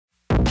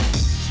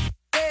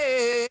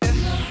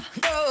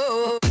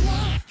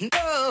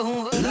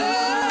Microbial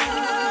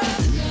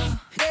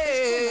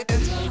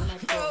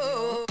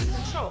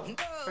control.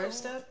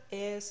 First up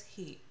is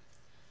heat.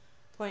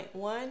 Point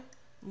 1,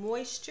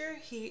 moisture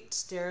heat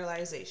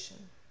sterilization.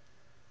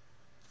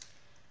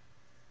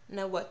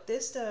 Now what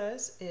this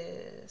does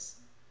is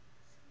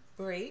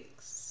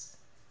breaks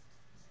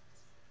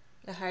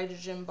the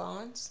hydrogen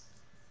bonds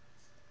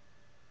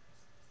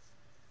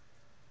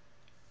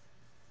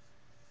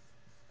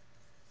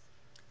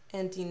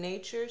and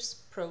denatures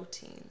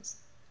proteins.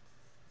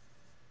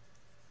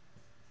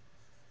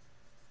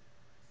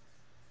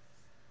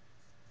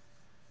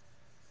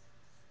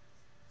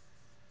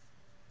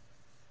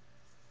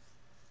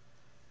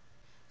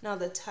 Now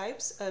the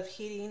types of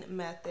heating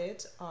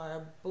methods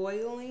are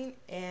boiling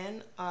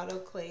and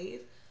autoclave.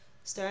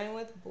 Starting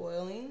with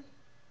boiling,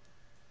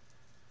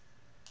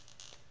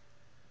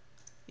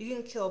 you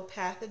can kill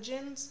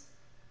pathogens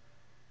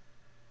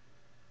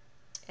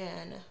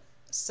and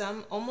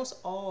almost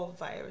all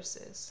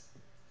viruses.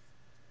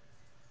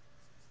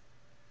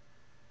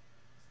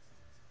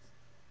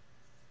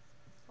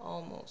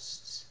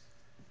 Almost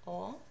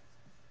all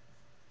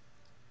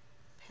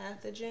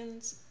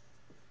pathogens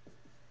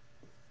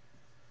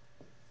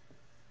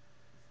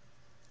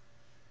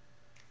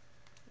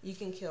you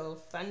can kill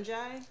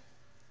fungi,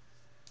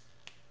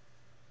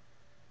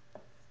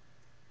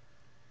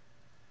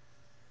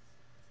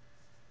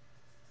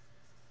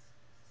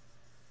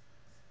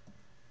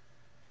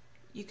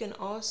 you can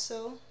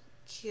also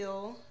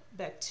kill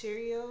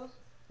bacterial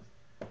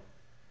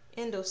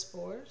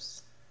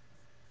endospores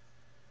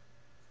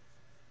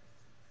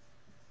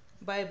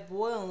by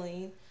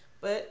boiling,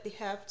 but they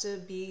have to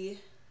be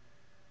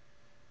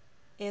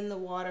in the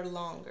water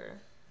longer.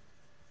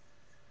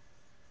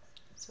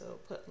 So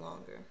put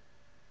longer.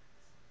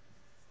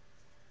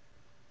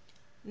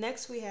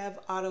 Next we have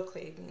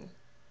autoclaving.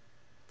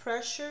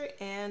 Pressure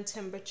and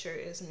temperature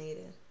is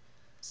needed.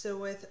 So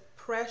with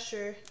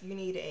pressure, you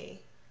need a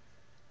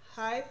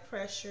high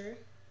pressure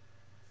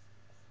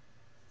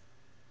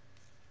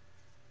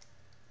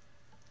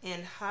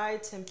and high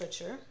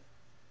temperature.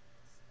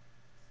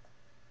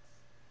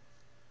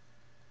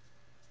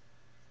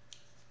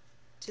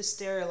 To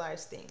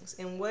sterilize things.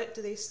 And what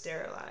do they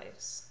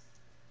sterilize?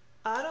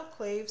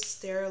 Autoclaves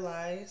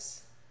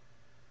sterilize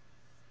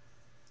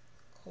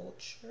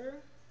culture,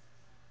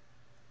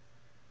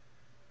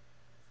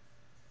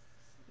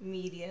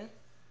 media,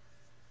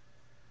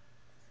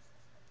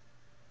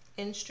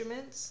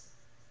 instruments,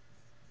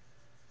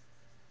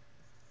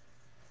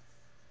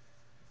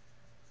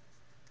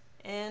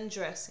 and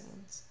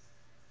dressings.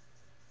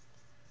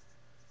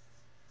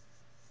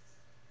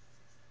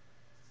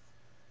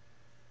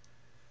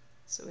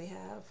 So we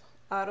have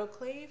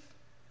autoclave,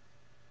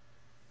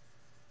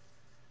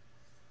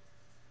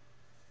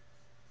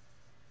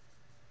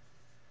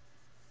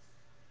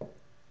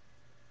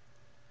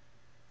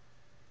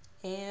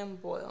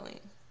 and boiling.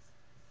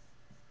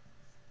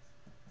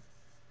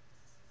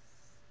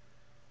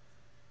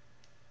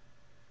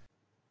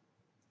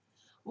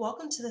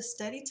 Welcome to the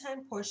study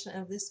time portion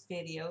of this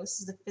video.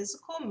 This is the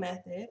physical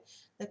method,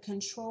 the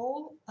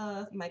control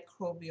of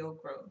microbial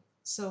growth.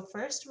 So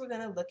first we're going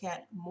to look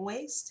at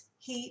moist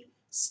heat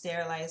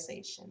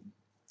sterilization.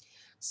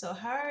 So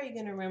how are you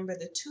going to remember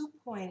the 2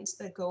 points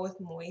that go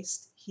with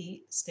moist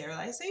heat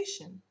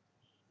sterilization?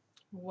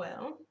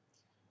 Well,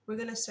 we're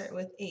going to start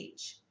with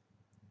H.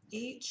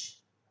 H,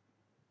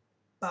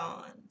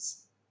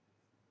 bonds.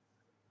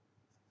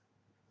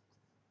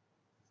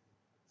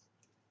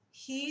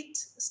 Heat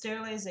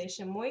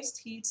sterilization,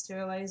 moist heat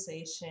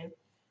sterilization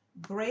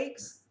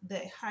breaks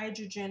the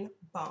hydrogen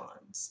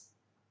bonds.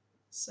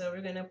 So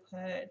we're going to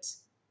put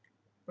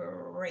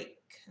break.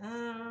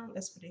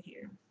 Let's put it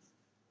here.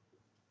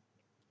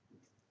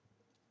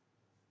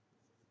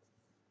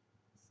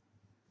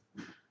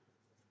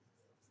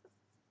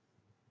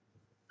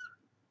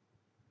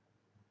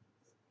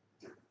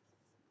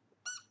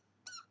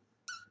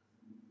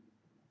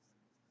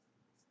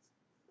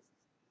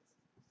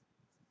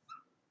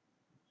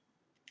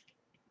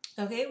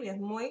 Okay, we have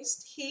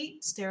moist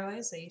heat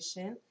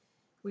sterilization.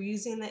 We're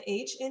using the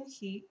H in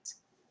heat.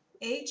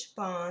 H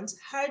bonds,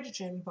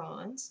 hydrogen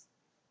bonds.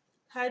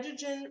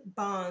 Hydrogen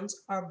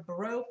bonds are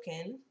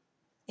broken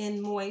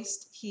in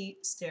moist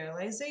heat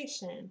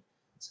sterilization.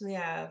 So we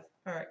have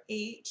our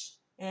H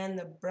and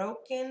the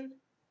broken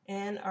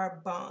and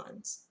our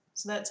bonds.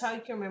 So that's how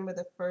you can remember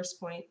the first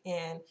point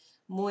in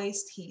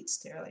moist heat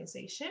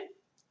sterilization.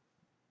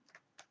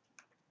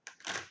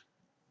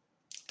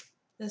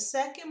 The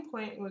second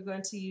point, we're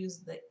going to use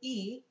the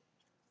E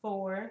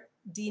for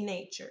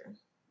denature.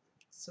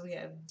 So we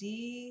have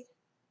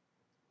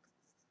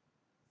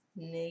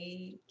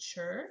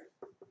denature.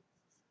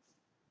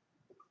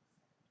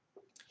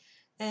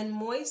 And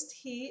moist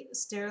heat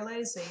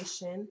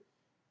sterilization,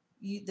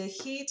 the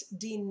heat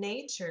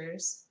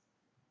denatures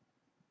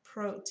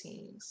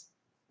proteins.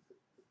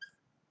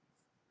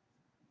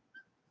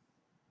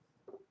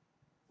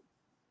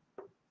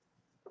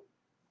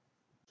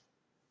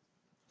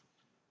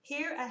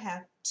 Here I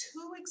have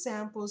 2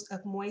 examples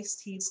of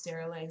moist heat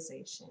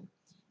sterilization.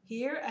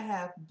 Here I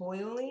have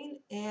boiling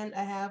and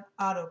I have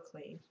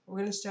autoclave. We're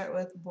going to start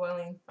with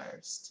boiling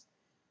first.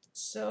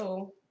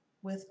 So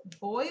with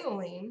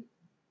boiling,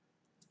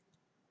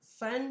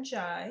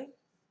 fungi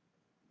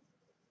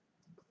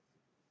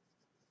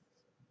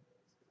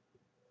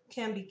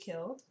can be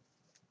killed,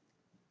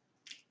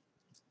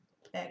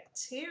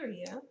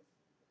 bacteria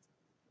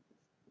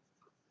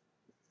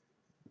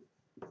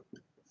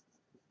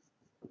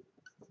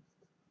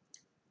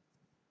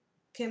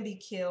can be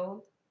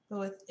killed, but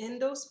with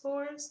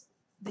endospores,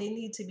 they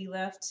need to be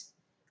left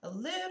a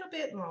little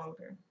bit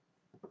longer.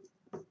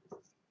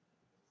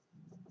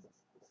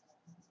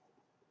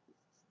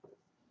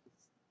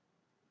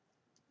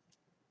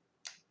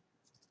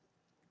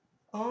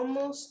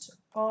 Almost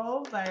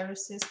all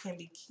viruses can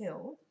be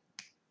killed.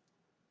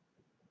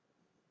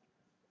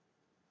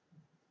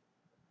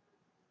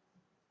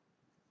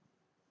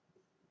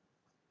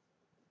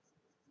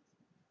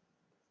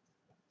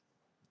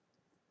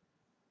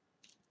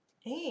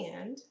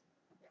 And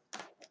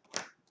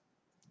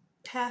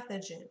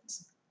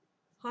pathogens,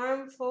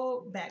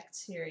 harmful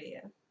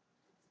bacteria.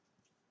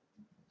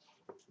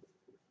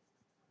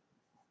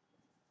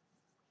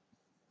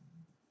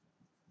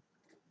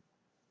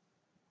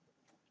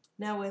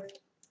 Now with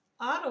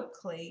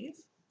autoclave,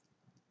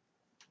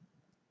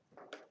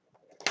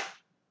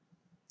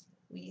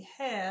 we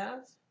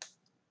have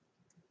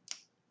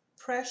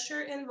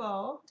pressure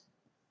involved,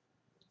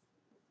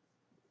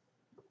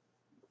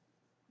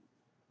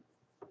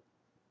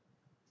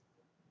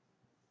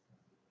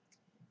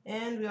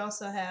 and we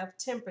also have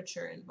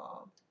temperature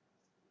involved.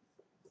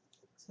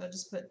 So I'll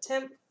just put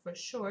temp for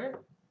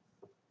short.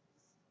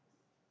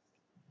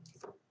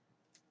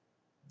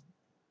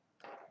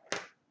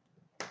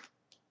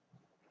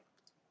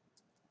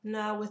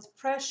 Now with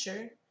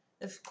pressure,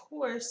 of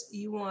course,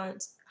 you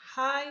want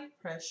high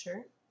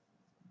pressure.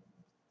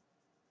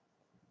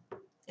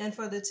 And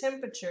for the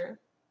temperature,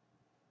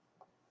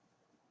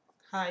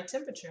 high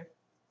temperature.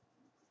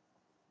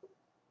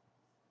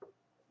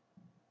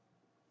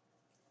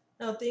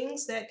 Now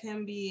things that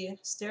can be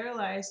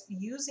sterilized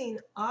using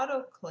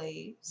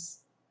autoclaves,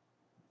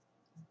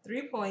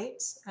 3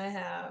 points. I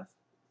have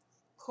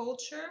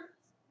culture,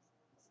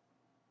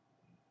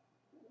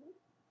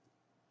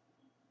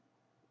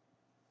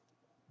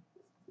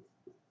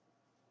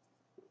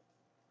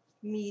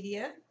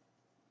 media,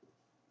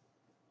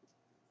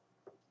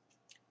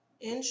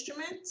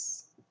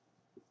 instruments,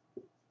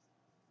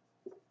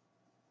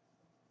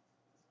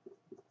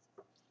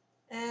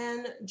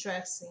 and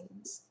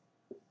dressings.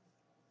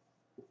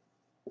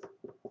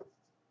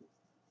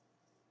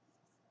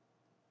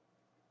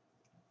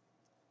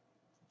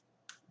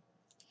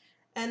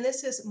 And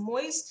this is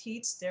moist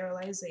heat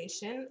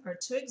sterilization, or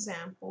 2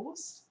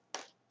 examples.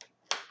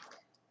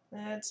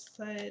 Let's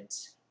put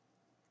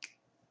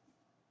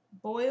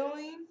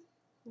boiling,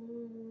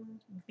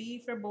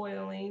 B for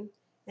boiling,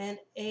 and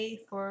A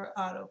for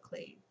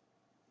autoclave.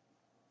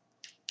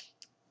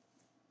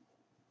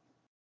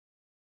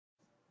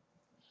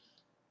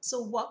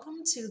 So welcome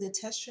to the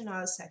test your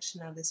knowledge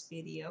section of this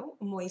video,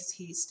 moist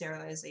heat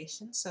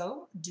sterilization.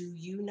 So do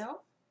you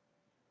know?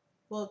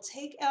 Well,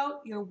 take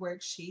out your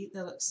worksheet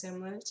that looks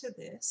similar to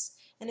this.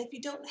 And if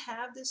you don't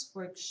have this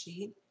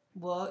worksheet,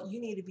 well,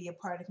 you need to be a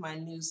part of my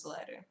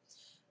newsletter.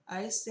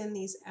 I send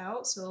these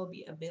out so it'll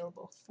be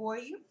available for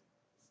you.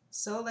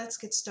 So let's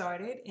get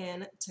started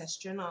and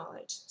test your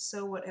knowledge.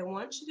 So what I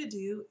want you to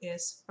do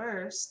is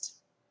first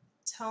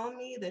tell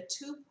me the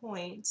 2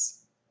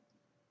 points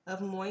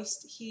of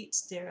moist heat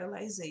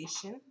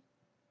sterilization.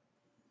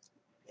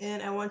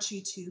 And I want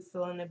you to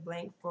fill in the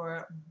blank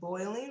for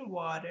boiling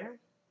water.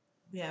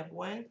 We have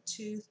 1,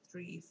 2,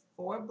 3,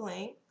 4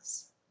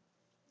 blanks.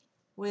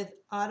 With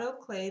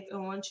autoclave, I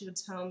want you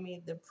to tell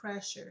me the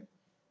pressure.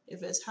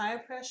 If it's high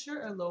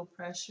pressure or low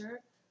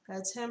pressure,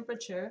 the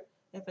temperature,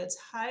 if it's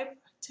high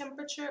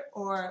temperature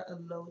or a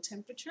low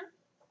temperature,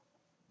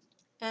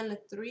 and the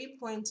 3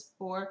 points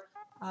for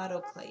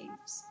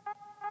autoclaves.